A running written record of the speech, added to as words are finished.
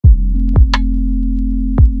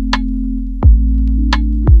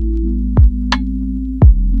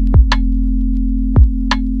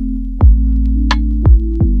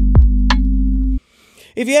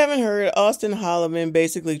If you haven't heard, Austin Holloman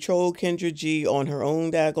basically trolled Kendra G on her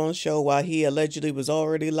own daggone show while he allegedly was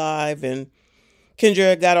already live, and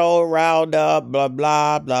Kendra got all riled up, blah,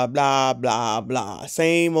 blah, blah, blah, blah, blah.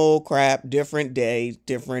 Same old crap, different day,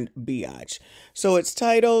 different biatch. So it's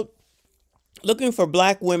titled, Looking for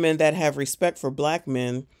Black Women That Have Respect for Black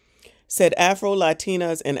Men, said Afro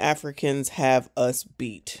Latinas and Africans have us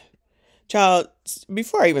beat. Child,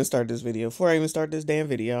 before I even start this damn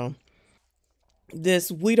video,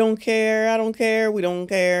 this we don't care, I don't care, we don't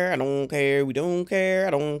care, I don't care, we don't care, I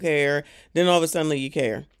don't care. Then all of a sudden you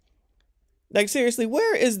care. Like, seriously,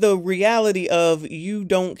 where is the reality of you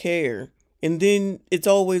don't care? And then it's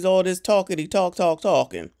always all this talking. Okay, I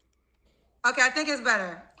think it's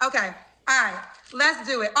better. Okay, all right, let's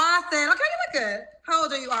do it. Austin, okay, you look good. How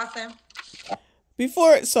old are you, Austin?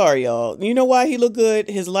 Sorry, y'all. You know why he looked good?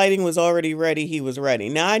 His lighting was already ready. He was ready.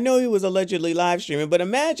 Now, I know he was allegedly live streaming, but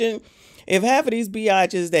imagine if half of these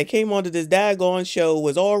biatches that came onto this daggone show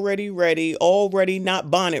was already ready, already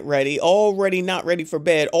not bonnet ready, already not ready for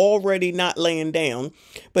bed, already not laying down,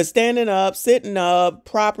 but standing up, sitting up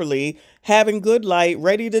properly, having good light,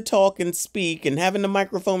 ready to talk and speak, and having the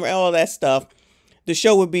microphone, all that stuff. The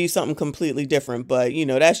show would be something completely different, but, you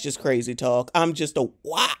know, that's just crazy talk. I'm just a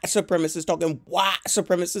white supremacist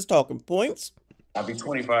talking points. I'll be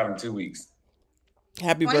 25 in 2 weeks.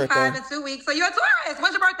 Happy birthday. 25 in 2 weeks. So you're a Taurus.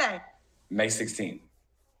 When's your birthday? May 16th.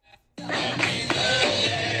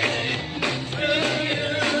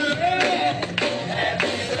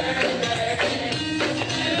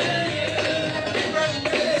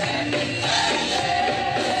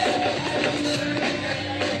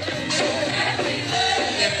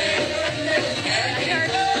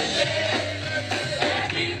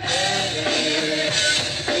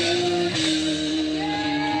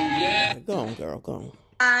 Go on, girl, go on.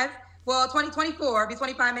 Well, 2024, be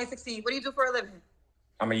 25 May 16th. What do you do for a living?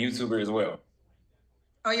 I'm a YouTuber as well.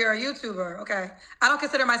 Oh, you're a YouTuber. Okay. I don't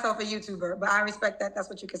consider myself a YouTuber, but I respect that. That's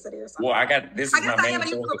what you consider yourself. Well, I guess I am a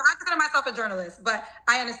YouTuber, but I consider myself a journalist, but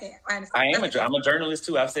I understand. I'm a journalist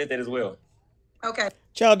too. I've said that as well. Okay.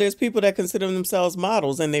 Child, there's people that consider themselves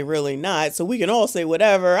models and they really not. So we can all say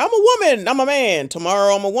whatever. I'm a woman. I'm a man.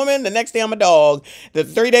 Tomorrow I'm a woman. The next day I'm a dog. The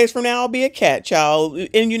 3 days from now I'll be a cat, child.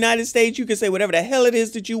 In the United States, you can say whatever the hell it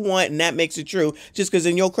is that you want, and that makes it true. Just because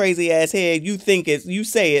in your crazy ass head you think you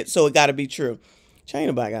say it, so it got to be true. Child,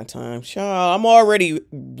 ain't nobody got time. Child, I'm already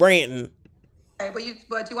ranting. Okay,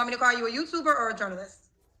 but you want me to call you a YouTuber or a journalist?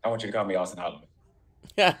 I want you to call me Austin Holloman.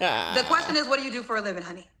 The question is, what do you do for a living,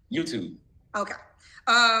 honey? YouTube. Okay.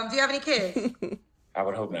 Do you have any kids? I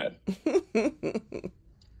would hope not.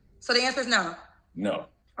 So the answer is no. No.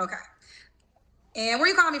 Okay. And where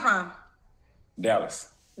you calling me from? Dallas.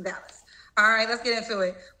 Dallas. All right, let's get into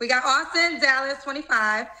it. We got Austin, Dallas,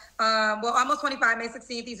 25. Well, almost 25, May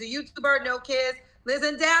 16th. He's a YouTuber, no kids, lives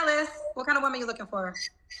in Dallas. What kind of woman are you looking for?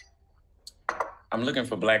 I'm looking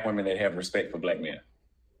for Black women that have respect for Black men.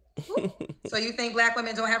 So you think Black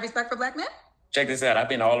women don't have respect for Black men? Check this out. I've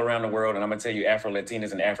been all around the world, and I'm going to tell you,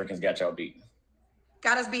 Afro-Latinas and Africans got y'all beat.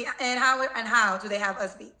 Got us beat. And how do they have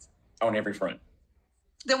us beat? On every front.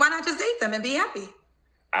 Then why not just date them and be happy?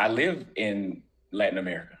 I live in Latin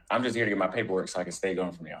America. I'm just here to get my paperwork so I can stay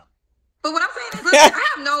going from y'all. But what I'm saying is, listen, I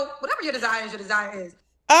have whatever your desire is.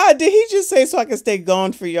 Did he just say so I can stay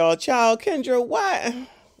gone for y'all? Child, Kendra, why?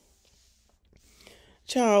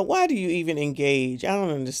 Child, why do you even engage? I don't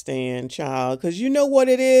understand, child. Because you know what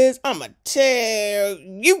it is? I'ma tell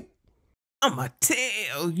you. I'ma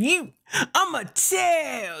tell you. I'ma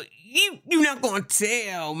tell you. You're not going to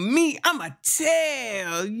tell me. I'ma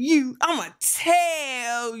tell you. I'ma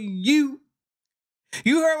tell you.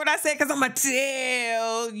 You heard what I said? Because I'ma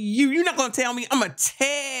tell you. You're not going to tell me. I'ma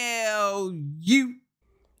tell you.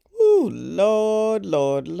 Ooh, Lord,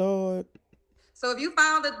 Lord, Lord. So if you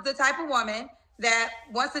found the type of woman that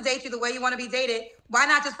wants to date you the way you want to be dated, why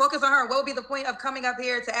not just focus on her? What would be the point of coming up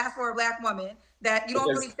here to ask for a Black woman that you don't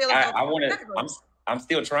really feel? I'm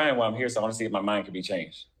still trying while I'm here, so I want to see if my mind can be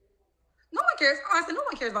changed. No one cares. Honestly, no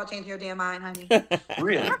one cares about changing your damn mind, honey.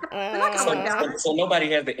 Really? So nobody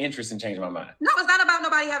has the interest in changing my mind? No, it's not about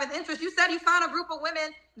nobody having the interest. You said you found a group of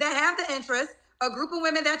women that have the interest, a group of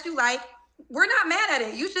women that you like. We're not mad at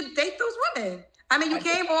it. You should date those women. I mean, you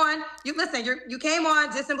came on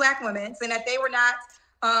dissing Black women, saying that they were not.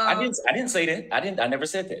 I didn't say that. I never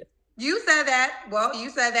said that. You said that. Well, you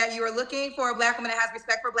said that you were looking for a Black woman that has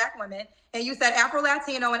respect for Black women, and you said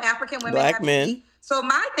Afro-Latino and African women. Black men. Beat. So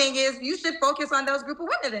my thing is, you should focus on those group of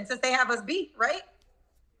women then, since they have us beat, right?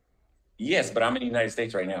 Yes, but I'm in the United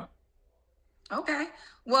States right now. Okay.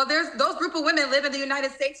 Well, those group of women live in the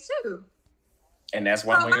United States too. And that's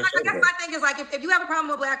why I'm on your show. I guess my thing is like, if you have a problem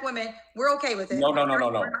with black women, we're okay with it. No.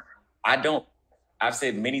 I don't. I've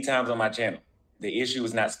said many times on my channel, the issue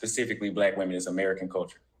is not specifically black women, it's American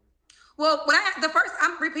culture. Well, when I asked the first,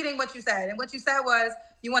 I'm repeating what you said. And what you said was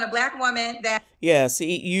you want a black woman that... Yeah,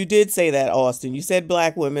 see, you did say that, Austin. You said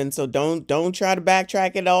black women, so don't try to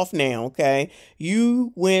backtrack it off now, okay?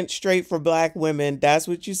 You went straight for black women. That's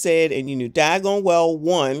what you said, and you knew daggone well,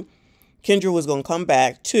 one, Kendra was going to come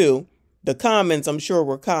back. Two, the comments, I'm sure,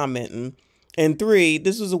 were commenting. And three,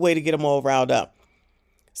 this was a way to get them all riled up.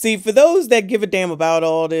 See, for those that give a damn about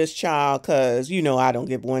all this, child, because, you know, I don't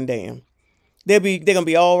give one damn. They're going to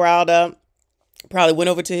be all riled up. Probably went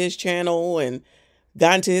over to his channel and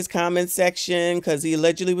got into his comment section because he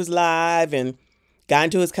allegedly was live and got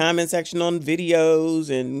into his comment section on videos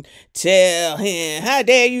and tell him, how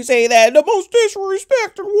dare you say that? The most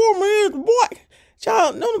disrespected woman is black.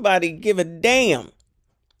 Child, nobody give a damn.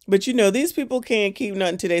 But, you know, these people can't keep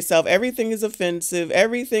nothing to themselves. Everything is offensive.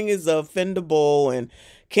 Everything is offendable and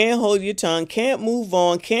can't hold your tongue, can't move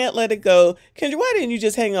on, can't let it go. Kendra, why didn't you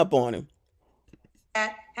just hang up on him?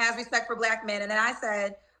 That has respect for black men. And then I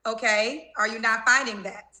said, okay, are you not finding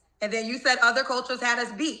that? And then you said other cultures had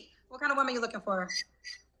us beat. What kind of woman are you looking for?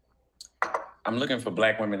 I'm looking for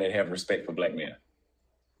black women that have respect for black men.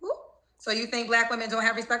 Ooh. So you think black women don't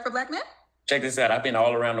have respect for black men? Check this out. I've been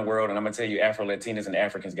all around the world, and I'm going to tell you, Afro-Latinas and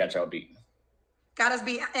Africans got y'all beat. Got us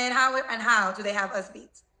beat. And how do they have us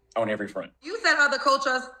beat? On every front. You said other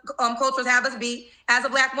cultures have us beat. As a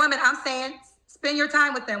black woman, I'm saying spend your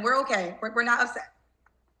time with them. We're okay. We're not upset.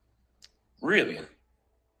 Really?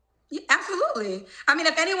 Yeah, absolutely. I mean,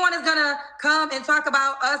 if anyone is going to come and talk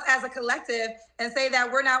about us as a collective and say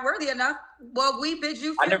that we're not worthy enough, well, we bid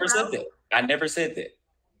you. I never said that. I never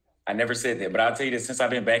said that. But I'll tell you this, since I've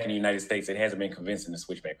been back in the United States, it hasn't been convincing to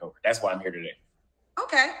switch back over. That's why I'm here today.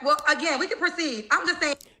 Okay. Well, again, we can proceed. I'm just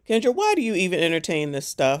saying. Kendra, why do you even entertain this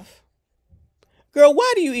stuff? Girl,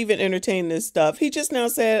 why do you even entertain this stuff? He just now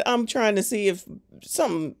said, I'm trying to see if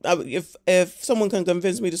someone can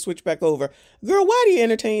convince me to switch back over. Girl, why do you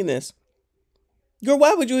entertain this? Girl,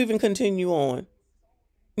 why would you even continue on?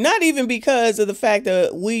 Not even because of the fact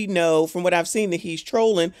that we know from what I've seen that he's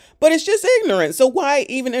trolling, but it's just ignorant. So why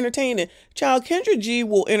even entertain it? Child, Kendra G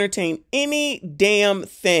will entertain any damn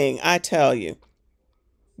thing, I tell you.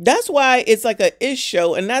 That's why it's like a ish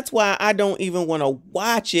show, and that's why I don't even want to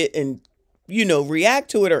watch it and, you know, react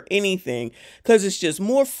to it or anything, because it's just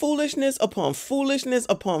more foolishness upon foolishness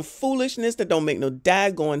upon foolishness that don't make no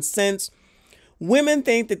daggone sense. Women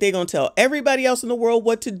think that they're going to tell everybody else in the world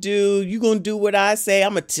what to do. You're going to do what I say.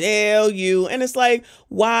 I'm going to tell you. And it's like,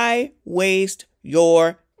 why waste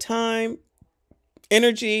your time,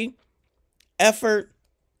 energy, effort?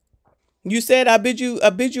 You said,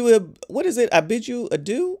 what is it? I bid you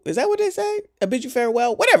adieu. Is that what they say? I bid you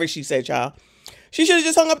farewell. Whatever she said, child. She should have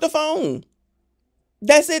just hung up the phone.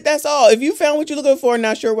 That's it. That's all. If you found what you're looking for,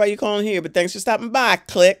 not sure why you're calling here, but thanks for stopping by.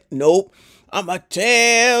 Click. Nope. I'm going to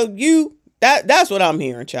tell you. That's what I'm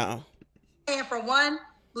hearing, child. And from one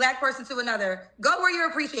black person to another, go where you're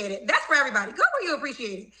appreciated. That's for everybody. Go where you're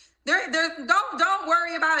appreciated. Don't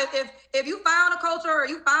worry about it. If you found a culture or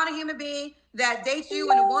you found a human being that dates you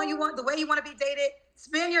and the way you want to be dated,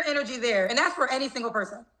 spend your energy there. And that's for any single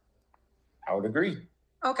person. I would agree.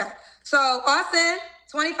 Okay. So Austin,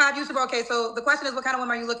 25, you super okay. So the question is, what kind of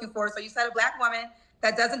woman are you looking for? So you said a black woman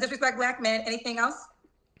that doesn't disrespect black men. Anything else?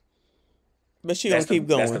 But she gonna keep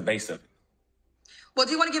going. That's the base of it. Well,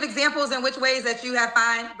 do you want to give examples in which ways that you have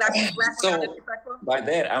find black so disrespectful? By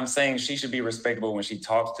that, I'm saying she should be respectable when she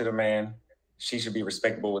talks to the man. She should be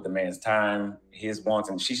respectable with the man's time, his wants,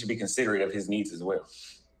 and she should be considerate of his needs as well.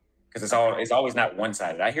 Because it's always not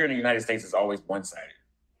one-sided. I hear in the United States it's always one-sided.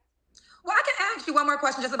 Well, I can ask you one more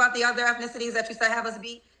question just about the other ethnicities that you said have us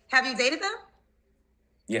beat. Have you dated them?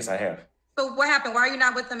 Yes, I have. So what happened? Why are you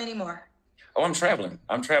not with them anymore? Oh, I'm traveling,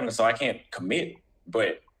 so I can't commit,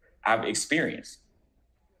 but I've experienced.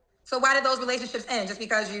 So why did those relationships end? Just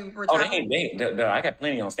because you were traveling? I got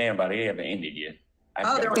plenty on standby. They haven't ended yet.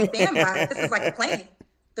 They're on standby. This is like a plane.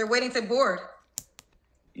 They're waiting to board.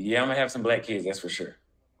 Yeah, I'm going to have some black kids, that's for sure.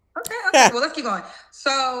 Okay. Well, let's keep going.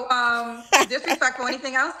 So, disrespectful,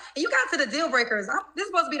 anything else? And you got to the deal breakers. This is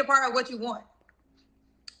supposed to be the part of what you want.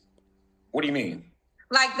 What do you mean?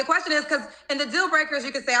 Like, the question is, because in the deal breakers,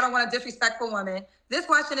 you could say, I don't want a disrespectful woman. This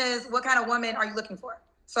question is, what kind of woman are you looking for?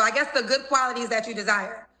 So I guess the good qualities that you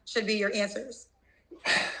desire should be your answers.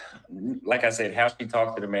 Like I said, how she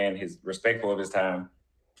talks to the man, he's respectful of his time.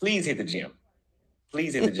 Please hit the gym.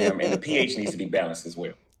 Please hit the gym. And the pH needs to be balanced as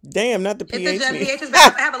well. Damn, not the pH. The pH is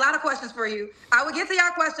balanced. I have a lot of questions for you. I will get to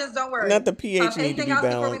y'all questions. Don't worry. Not the pH need to be anything else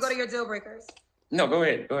balanced. before we go to your deal breakers? No, go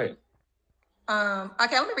ahead. Go ahead.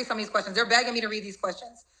 Okay, let me read some of these questions. They're begging me to read these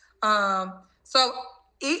questions. So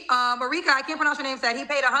Marika, I can't pronounce your name, said he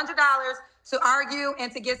paid $100 to argue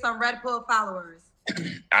and to get some red pill followers.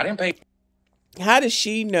 I didn't pay. How does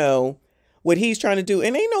she know what he's trying to do?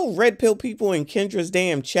 And ain't no red pill people in Kendra's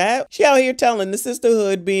damn chat. She out here telling the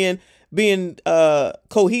sisterhood being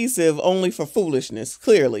cohesive only for foolishness.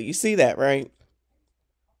 Clearly, you see that, right?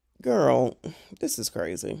 Girl, this is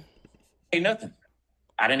crazy. Pay nothing.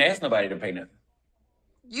 I didn't ask nobody to pay nothing.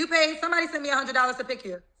 You paid, somebody sent me $100 to pick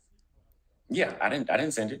you. Yeah, I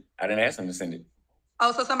didn't send it. I didn't ask them to send it.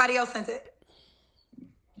 Oh, so somebody else sent it.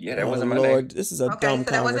 Yeah, that wasn't my Lord, name. this is a dumb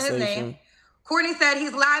conversation. That wasn't his name. Courtney said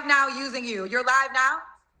he's live now using you. You're live now?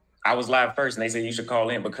 I was live first, and they said you should call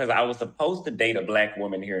in because I was supposed to date a black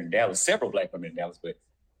woman here in Dallas, several black women in Dallas, but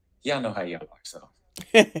y'all know how y'all are, so.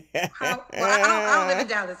 Well, I don't live in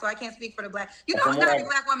Dallas, so I can't speak for the black. You know, not every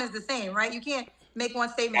black woman is the same, right? You can't make one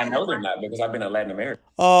statement. I know they're not because I've been in Latin America.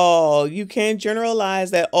 Oh, you can't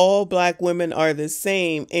generalize that all black women are the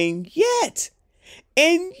same, and yet,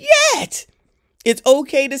 it's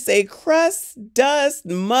okay to say crust, dust,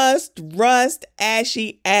 must, rust,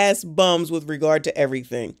 ashy ass bums with regard to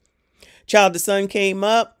everything. Child, the sun came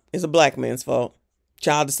up is a black man's fault.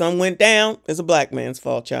 Child, the sun went down is a black man's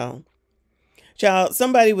fault, child. Child,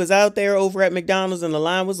 somebody was out there over at McDonald's and the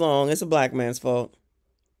line was long. It's a black man's fault.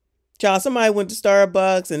 Child, somebody went to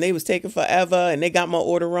Starbucks and they was taking forever and they got my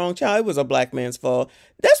order wrong. Child, it was a black man's fault.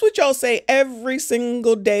 That's what y'all say every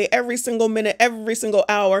single day, every single minute, every single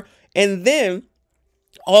hour. And then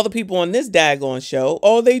all the people on this daggone show,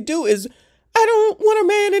 all they do is, I don't want a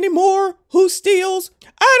man anymore who steals.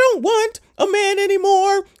 I don't want a man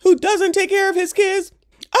anymore who doesn't take care of his kids.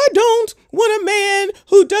 I don't want a man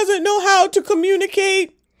who doesn't know how to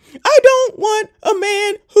communicate. I don't want a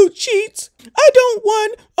man who cheats. I don't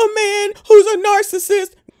want a man who's a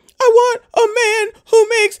narcissist. I want a man who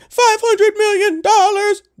makes $500 million.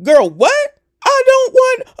 Girl, what? I don't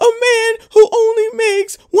want a man who only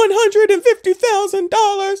makes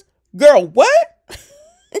 $150,000. Girl, what?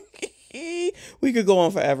 We could go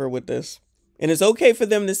on forever with this. And it's okay for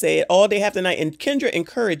them to say it all day, half the night. And Kendra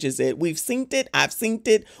encourages it. We've synced it. I've synced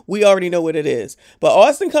it. We already know what it is. But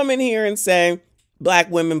Austin come in here and say,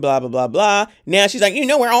 black women, blah, blah, blah, blah. Now she's like,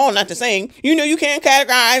 we're all not the same. You can't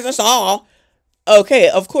categorize us all. Okay,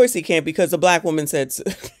 of course he can't because the black woman said,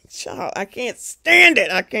 child, I can't stand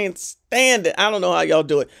it. I can't stand it. I don't know how y'all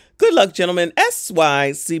do it. Good luck, gentlemen.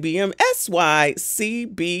 SYCBM,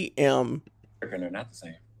 SYCBM. They're not the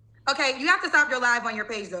same. Okay, you have to stop your live on your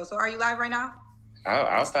page, though. So are you live right now?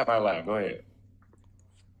 I'll stop my live. Go ahead.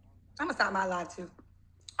 I'm going to stop my live, too.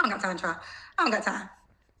 I don't got time to try. I don't got time.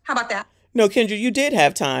 How about that? No, Kendra, you did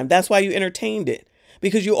have time. That's why you entertained it.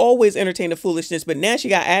 Because you always entertain the foolishness. But now she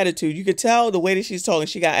got attitude. You could tell the way that she's talking.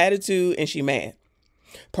 She got attitude and she mad.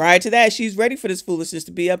 Prior to that, she's ready for this foolishness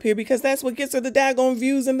to be up here because that's what gets her the daggone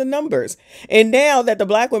views and the numbers. And now that the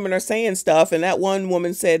black women are saying stuff, and that one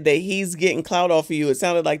woman said that he's getting clout off of you, it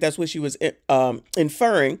sounded like that's what she was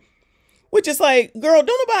inferring, which is like, girl,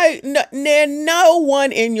 don't nobody, no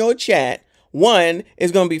one in your chat, one,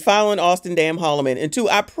 is going to be following Austin damn Holloman, and two,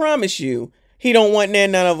 I promise you, he don't want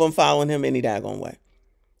none of them following him any daggone way.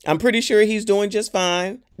 I'm pretty sure he's doing just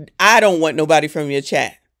fine. I don't want nobody from your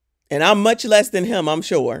chat. And I'm much less than him, I'm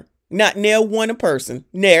sure. Not near one person.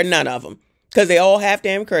 Near none of them. Because they all half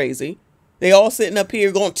damn crazy. They all sitting up here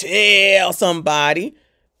going to tell somebody.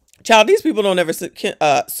 Child, these people don't ever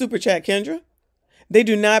super chat Kendra. They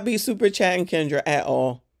do not be super chatting Kendra at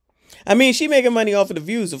all. I mean, she making money off of the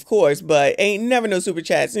views, of course, but ain't never no super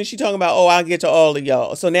chats. And she talking about, oh, I'll get to all of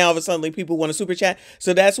y'all. So now all of a sudden people want to super chat.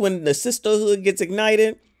 So that's when the sisterhood gets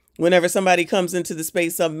ignited. Whenever somebody comes into the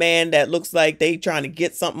space of man that looks like they trying to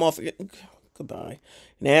get something off of it. Goodbye.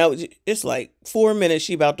 Now it's like 4 minutes.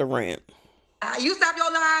 She about to rant. You stop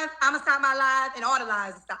your live. I'm going to stop my live and all the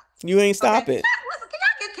lives stop. You ain't stop it. Listen,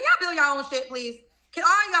 can y'all build your own shit, please? Can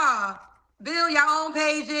all y'all build your own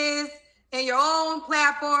pages and your own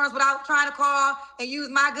platforms without trying to call and use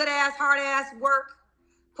my good ass, hard ass work?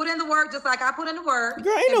 Put in the work just like I put in the work.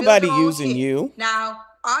 Girl, ain't nobody using you. Now,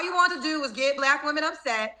 all you want to do is get black women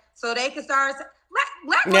upset so they can start.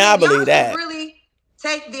 Black women, I believe that. Really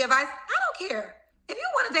take the advice. I don't care. If you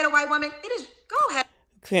want to date a white woman, it is, go ahead.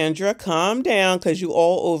 Kendra, calm down because you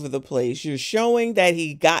all over the place. You're showing that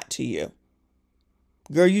he got to you.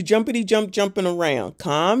 Girl, you jumping around.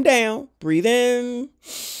 Calm down. Breathe in.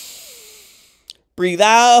 Breathe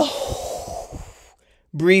out.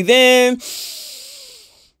 Breathe in.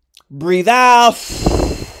 Breathe out.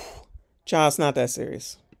 Child, it's not that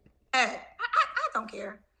serious. I don't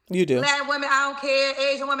care. You do. Latin women, I don't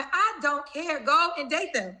care. Asian women, I don't care. Go and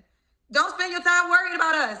date them. Don't spend your time worrying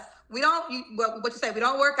about us. We don't, what you say, we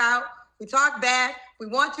don't work out. We talk bad. We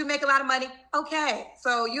want you to make a lot of money. Okay,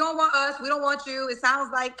 so you don't want us. We don't want you. It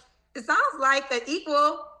sounds like an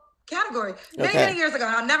equal category. Many years ago,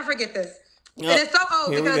 and I'll never forget this. And it's so old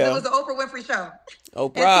because it was the Oprah Winfrey Show.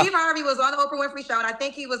 Oprah. And Steve Harvey was on the Oprah Winfrey Show, and I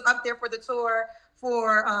think he was up there for the tour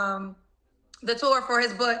for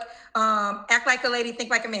his book, Act Like a Lady, Think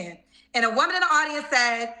Like a Man. And a woman in the audience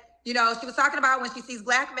said, you know, she was talking about when she sees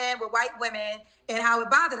black men with white women and how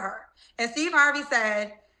it bothered her. And Steve Harvey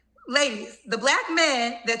said, ladies, the black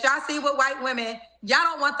men that y'all see with white women, y'all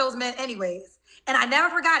don't want those men anyways. And I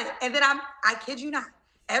never forgot it. And then I kid you not,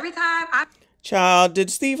 every time Child,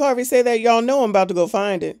 did Steve Harvey say that? Y'all know I'm about to go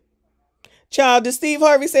find it. Child, did Steve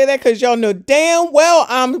Harvey say that? Because y'all know damn well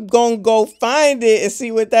I'm going to go find it and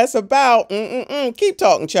see what that's about. Keep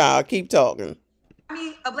talking, child. Keep talking. I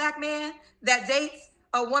mean, a black man that dates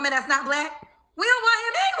a woman that's not black, we don't want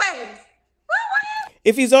him anyways. We don't want him.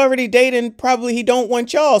 If he's already dating, probably he don't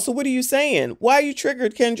want y'all. So what are you saying? Why are you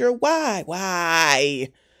triggered, Kendra? Why?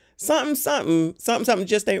 Something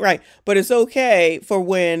just ain't right. But it's okay for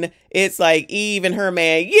when it's like Eve and her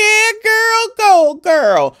man. Yeah, girl, go,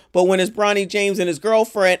 girl. But when it's Bronny James and his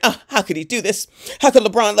girlfriend, how could he do this? How could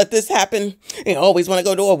LeBron let this happen? He always want to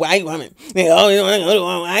go to a white woman. He always want to go to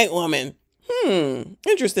a white woman.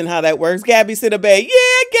 Interesting how that works. Gabby sit up bed.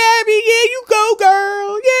 Yeah, Gabby. Yeah, you go,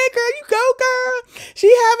 girl. Yeah, girl, you go, girl.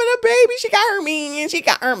 She having a baby. She got her man. She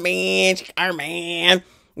got her man. She got her man.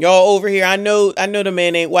 Y'all over here. I know the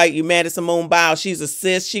man ain't white. You mad at Simone Biles. She's a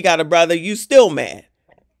sis. She got a brother. You still mad.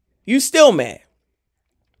 You still mad.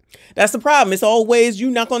 That's the problem. It's always you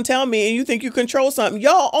not going to tell me and you think you control something.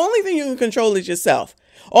 Y'all, only thing you can control is yourself.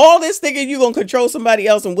 All this thinking you going to control somebody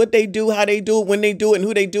else and what they do, how they do it, when they do it, and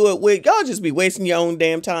who they do it with. Y'all just be wasting your own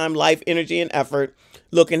damn time, life, energy, and effort,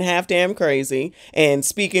 looking half damn crazy and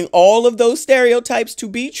speaking all of those stereotypes to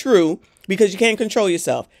be true because you can't control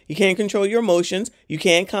yourself. You can't control your emotions. You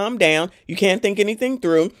can't calm down. You can't think anything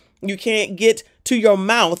through. You can't get to your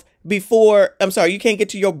mouth you can't get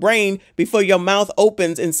to your brain before your mouth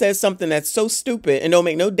opens and says something that's so stupid and don't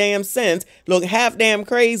make no damn sense, look half damn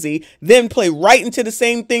crazy, then play right into the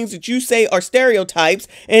same things that you say are stereotypes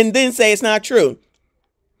and then say it's not true.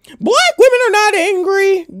 Black women are not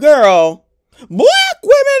angry, girl. Black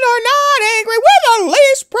women are not angry. We're the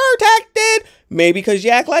least protected. Maybe because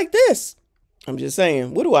you act like this. I'm just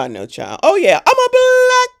saying, what do I know, child? Oh yeah, I'm a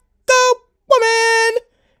black woman.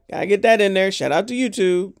 Gotta get that in there. Shout out to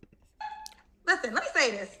YouTube. Listen, let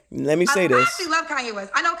me say this. I actually love Kanye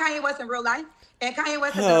West. I know Kanye West in real life, and Kanye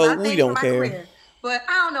West has done a lot of things for my career. But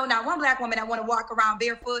I don't know not one black woman that want to walk around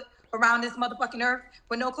barefoot around this motherfucking earth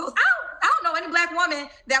with no clothes. I don't know any black woman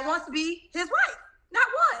that wants to be his wife. Not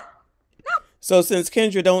one. No. So since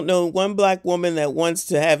Kendra don't know one black woman that wants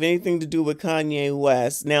to have anything to do with Kanye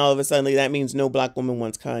West, now all of a sudden that means no black woman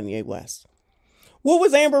wants Kanye West. What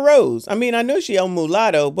was Amber Rose? I mean, I know she on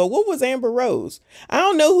Mulatto, but what was Amber Rose? I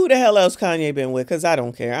don't know who the hell else Kanye been with because I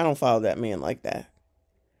don't care. I don't follow that man like that.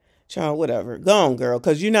 Child, whatever. Go on, girl,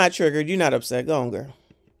 because you're not triggered. You're not upset. Go on, girl.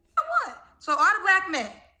 What? So all the black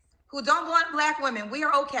men who don't want black women, we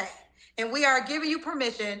are okay. And we are giving you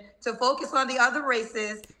permission to focus on the other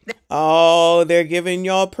races. Oh, they're giving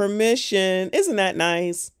y'all permission. Isn't that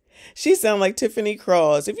nice? She sound like Tiffany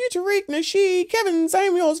Cross. If you Tariq Nasheed, Kevin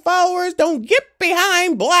Samuels followers don't get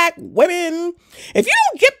behind black women. If you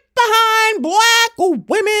don't get behind black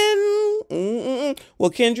women.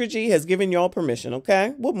 Well, Kendra G has given y'all permission,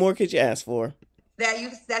 okay? What more could you ask for? That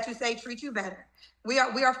you say treat you better. We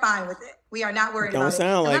are fine with it. We are not worried about it. Don't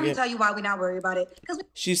sound like it. Let me tell you why we're not worried about it.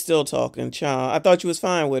 She's still talking, child. I thought you was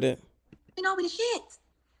fine with it. You know, we the shit.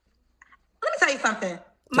 Let me tell you something.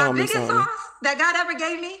 My biggest sauce that God ever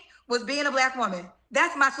gave me was being a black woman.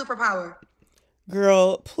 That's my superpower.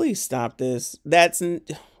 Girl, please stop this.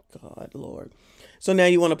 God, Lord. So now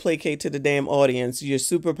you want to placate to the damn audience. Your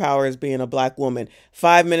superpower is being a black woman.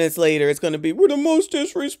 5 minutes later, it's going to be, we're the most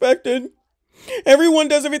disrespected. Everyone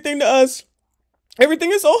does everything to us.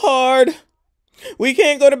 Everything is so hard. We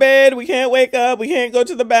can't go to bed. We can't wake up. We can't go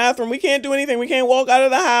to the bathroom. We can't do anything. We can't walk out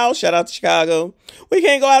of the house. Shout out to Chicago. We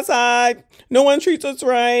can't go outside. No one treats us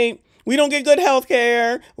right. We don't get good health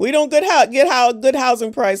care. We don't get good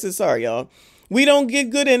housing prices. Sorry, y'all. We don't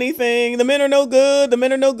get good anything. The men are no good. The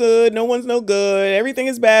men are no good. No one's no good. Everything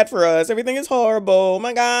is bad for us. Everything is horrible. Oh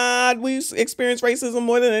my God. We experience racism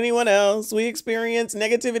more than anyone else. We experience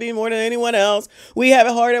negativity more than anyone else. We have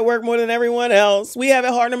it hard at work more than everyone else. We have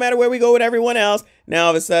it hard no matter where we go with everyone else. Now,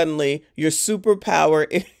 all of a sudden, your superpower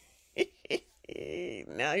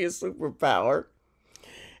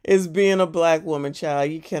is being a black woman,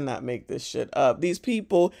 child. You cannot make this shit up. These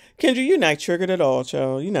people, Kendra, you're not triggered at all,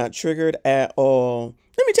 child. You're not triggered at all.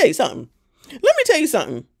 Let me tell you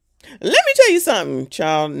something.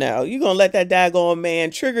 Child. Now, you're going to let that daggone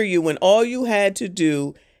man trigger you when all you had to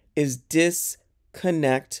do is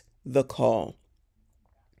disconnect the call.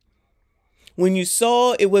 When you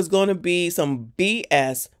saw it was going to be some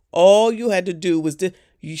BS, all you had to do was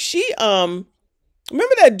remember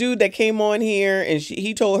that dude that came on here and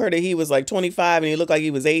he told her that he was like 25 and he looked like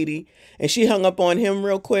he was 80 and she hung up on him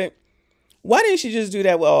real quick? Why didn't she just do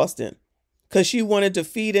that with Austin? Because she wanted to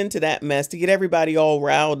feed into that mess to get everybody all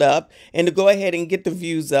riled up and to go ahead and get the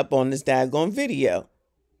views up on this daggone video.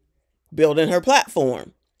 Building her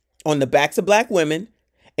platform on the backs of black women,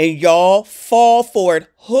 and y'all fall for it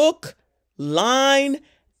hook, line,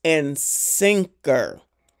 and sinker.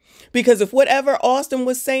 Because if whatever Austin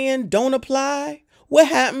was saying don't apply, what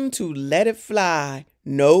happened to let it fly?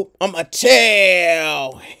 Nope, I'ma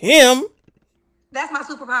tell him. That's my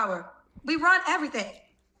superpower. We run everything.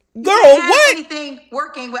 Girl, what? Anything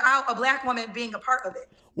working without a black woman being a part of it.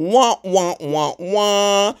 Wah, wah, wah,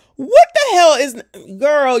 wah. What the hell is...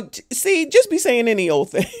 Girl, see, just be saying any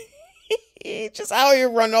old thing. Just out here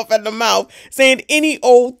running off at the mouth, saying any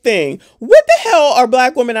old thing. What the hell are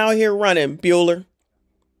black women out here running? Bueller.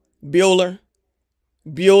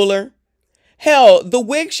 Hell, the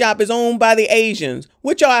wig shop is owned by the Asians.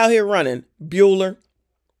 What y'all out here running? Bueller.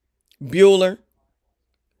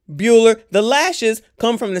 The lashes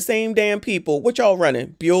come from the same damn people. What y'all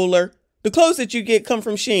running? Bueller. The clothes that you get come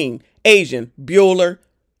from Shein. Asian. Bueller.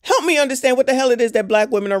 Help me understand what the hell it is that black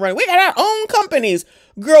women are running. We got our own companies.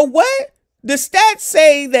 Girl, what? The stats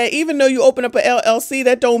say that even though you open up a LLC,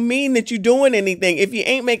 that don't mean that you're doing anything. If you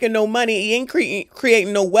ain't making no money, you ain't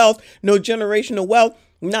creating no wealth, no generational wealth,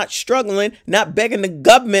 not struggling, not begging the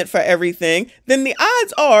government for everything, then the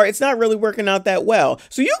odds are it's not really working out that well.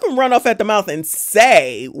 So you can run off at the mouth and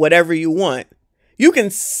say whatever you want. You can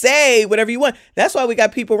say whatever you want. That's why we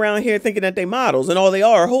got people around here thinking that they models and all they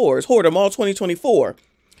are whores. Whoredom all 2024.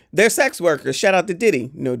 They're sex workers. Shout out to Diddy.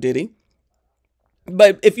 No Diddy.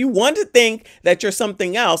 But if you want to think that you're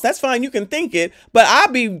something else, that's fine. You can think it. But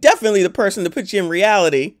I'll be definitely the person to put you in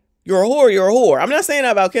reality. You're a whore. You're a whore. I'm not saying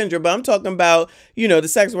that about Kendra, but I'm talking about, the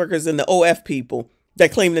sex workers and the OF people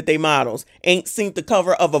that claim that they models. Ain't seen the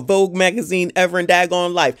cover of a Vogue magazine ever in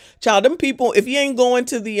daggone life. Child, them people, if you ain't going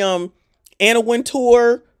to the Anna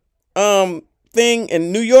Wintour thing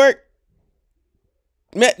in New York,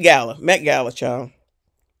 Met Gala, child.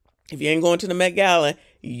 If you ain't going to the Met Gala,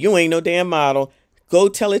 you ain't no damn model. Go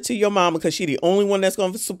tell it to your mama because she the only one that's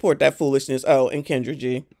going to support that foolishness. Oh, and Kendra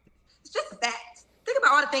G. It's just a fact. Think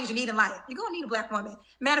about all the things you need in life. You're going to need a black woman.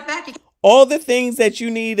 Matter of fact, all the things that you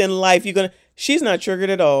need in life, she's not triggered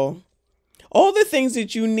at all. All the things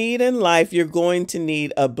that you need in life, you're going to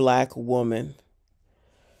need a black woman.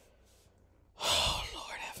 Oh,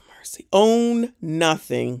 Lord have mercy. Own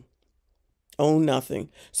nothing.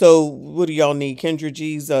 So what do y'all need? Kendra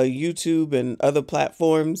G's YouTube and other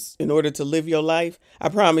platforms in order to live your life? I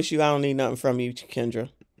promise you I don't need nothing from you,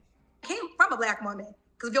 Kendra. Came from a black woman.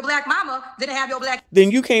 Because if your black mama didn't have your black...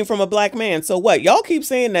 Then you came from a black man. So what? Y'all keep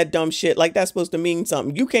saying that dumb shit like that's supposed to mean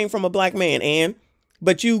something. You came from a black man,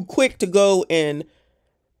 but you quick to go and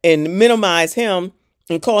minimize him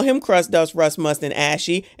and call him crust, dust, rust, must, and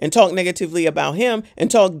ashy and talk negatively about him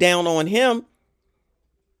and talk down on him.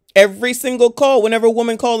 Every single call, whenever a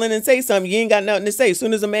woman call in and say something, you ain't got nothing to say. As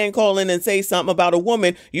soon as a man call in and say something about a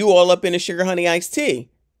woman, you all up in a sugar honey iced tea.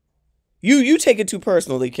 You take it too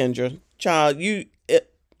personally, Kendra. Child,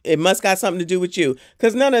 it must got something to do with you.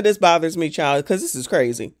 Because none of this bothers me, child, because this is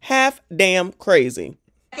crazy. Half damn crazy.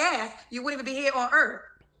 Gas, you wouldn't even be here on Earth.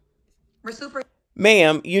 We're super...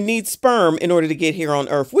 Ma'am, you need sperm in order to get here on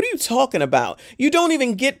Earth. What are you talking about? You don't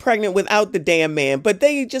even get pregnant without the damn man, but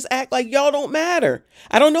they just act like y'all don't matter.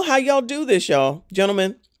 I don't know how y'all do this, y'all.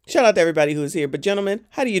 Gentlemen, shout out to everybody who's here. But gentlemen,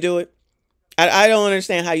 how do you do it? I don't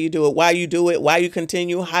understand how you do it, why you do it, why you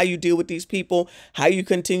continue, how you deal with these people, how you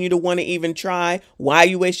continue to want to even try, why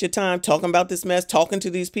you waste your time talking about this mess, talking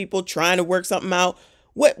to these people, trying to work something out.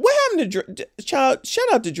 What happened to child? Shout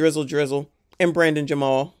out to Drizzle and Brandon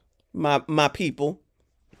Jamal. My people.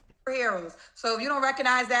 Heroes. So if you don't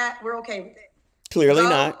recognize that, we're okay with it. Clearly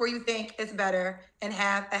not. Where you think it's better and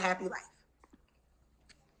have a happy life.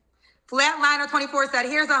 Flatliner 24 said,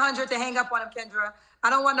 here's 100 to hang up on him, Kendra. I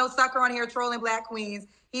don't want no sucker on here trolling black queens.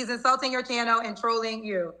 He's insulting your channel and trolling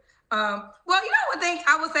you. Well, one thing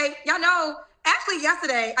I will say, y'all know, actually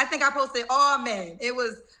yesterday, I think I posted all men. It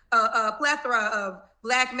was a plethora of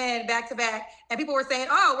black men back to back. And people were saying,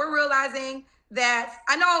 oh, we're realizing that,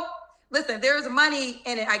 I know listen, there's money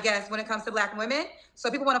in it, I guess, when it comes to Black women.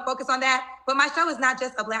 So people want to focus on that. But my show is not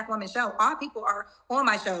just a Black woman show. All people are on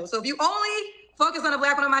my show. So if you only focus on a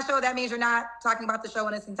Black woman on my show, that means you're not talking about the show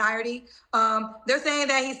in its entirety. They're saying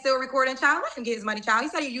that he's still recording child. Let him get his money, child. He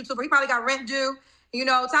said he's a YouTuber. He probably got rent due. You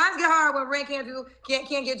know, times get hard when rent can't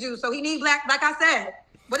get due. So he needs Black, like I said.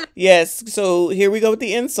 Yes, so here we go with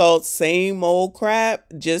the insults. Same old crap,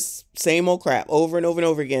 just same old crap over and over and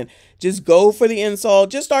over again. Just go for the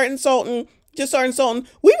insult. Just start insulting.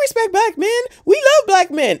 We respect Black men. We love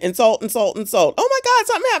Black men. Insult. Oh my God,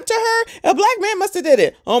 something happened to her. A Black man must have did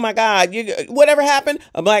it. Oh my God, whatever happened,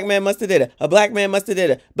 a Black man must have did it. A Black man must have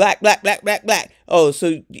did it. Black. Oh,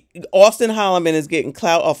 so Austin Holloman is getting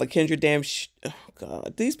clout off of Kendra damn oh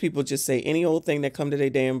God, these people just say any old thing that come to their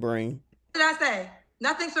damn brain. What did I say?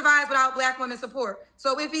 Nothing survives without Black women support.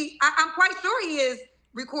 So if I'm quite sure he is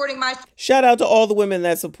recording my... Shout out to all the women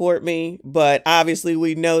that support me, but obviously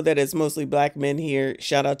we know that it's mostly Black men here.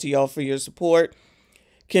 Shout out to y'all for your support.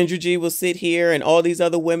 Kendra G will sit here and all these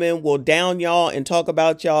other women will down y'all and talk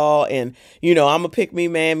about y'all. And, you know, I'm a pick me,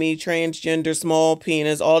 mammy, transgender, small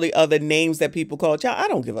penis, all the other names that people call y'all. I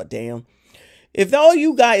don't give a damn. If all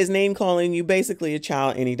you got is name calling, you basically a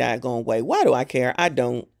child any daggone way. Why do I care? I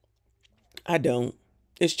don't.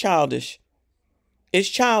 It's childish.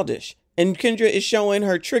 And Kendra is showing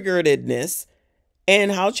her triggeredness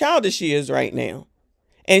and how childish she is right now.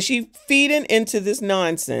 And she feeding into this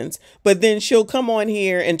nonsense, but then she'll come on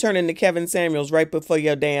here and turn into Kevin Samuels right before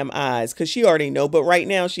your damn eyes. Cause she already know, but right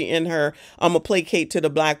now she in her, I'm gonna placate to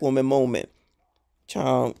the Black woman moment.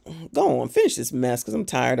 Child, go on, finish this mess. Cause I'm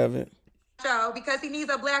tired of it. Because he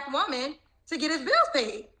needs a Black woman to get his bills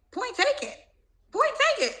paid. Point taken.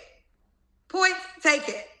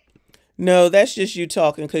 No, that's just you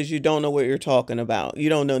talking because you don't know what you're talking about. You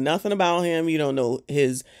don't know nothing about him. You don't know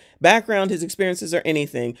his background, his experiences, or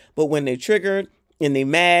anything. But when they're triggered and they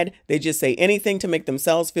mad, they just say anything to make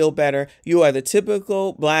themselves feel better. You are the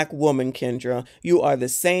typical Black woman, Kendra. You are the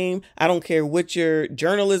same. I don't care what your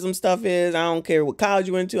journalism stuff is. I don't care what college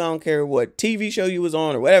you went to. I don't care what TV show you was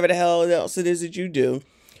on or whatever the hell else it is that you do.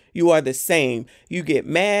 You are the same. You get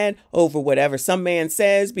mad over whatever some man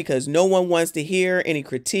says because no one wants to hear any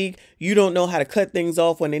critique. You don't know how to cut things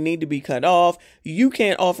off when they need to be cut off. You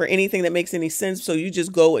can't offer anything that makes any sense, so you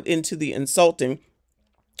just go into the insulting.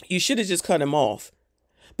 You should have just cut him off.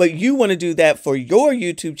 But you want to do that for your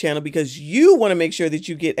YouTube channel because you want to make sure that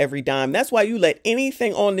you get every dime. That's why you let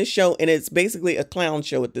anything on this show, and it's basically a clown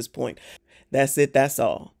show at this point. That's it. That's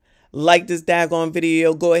all. Like this daggone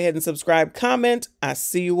video, go ahead and subscribe, comment. I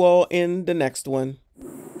see you all in the next one.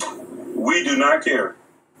 We do not care.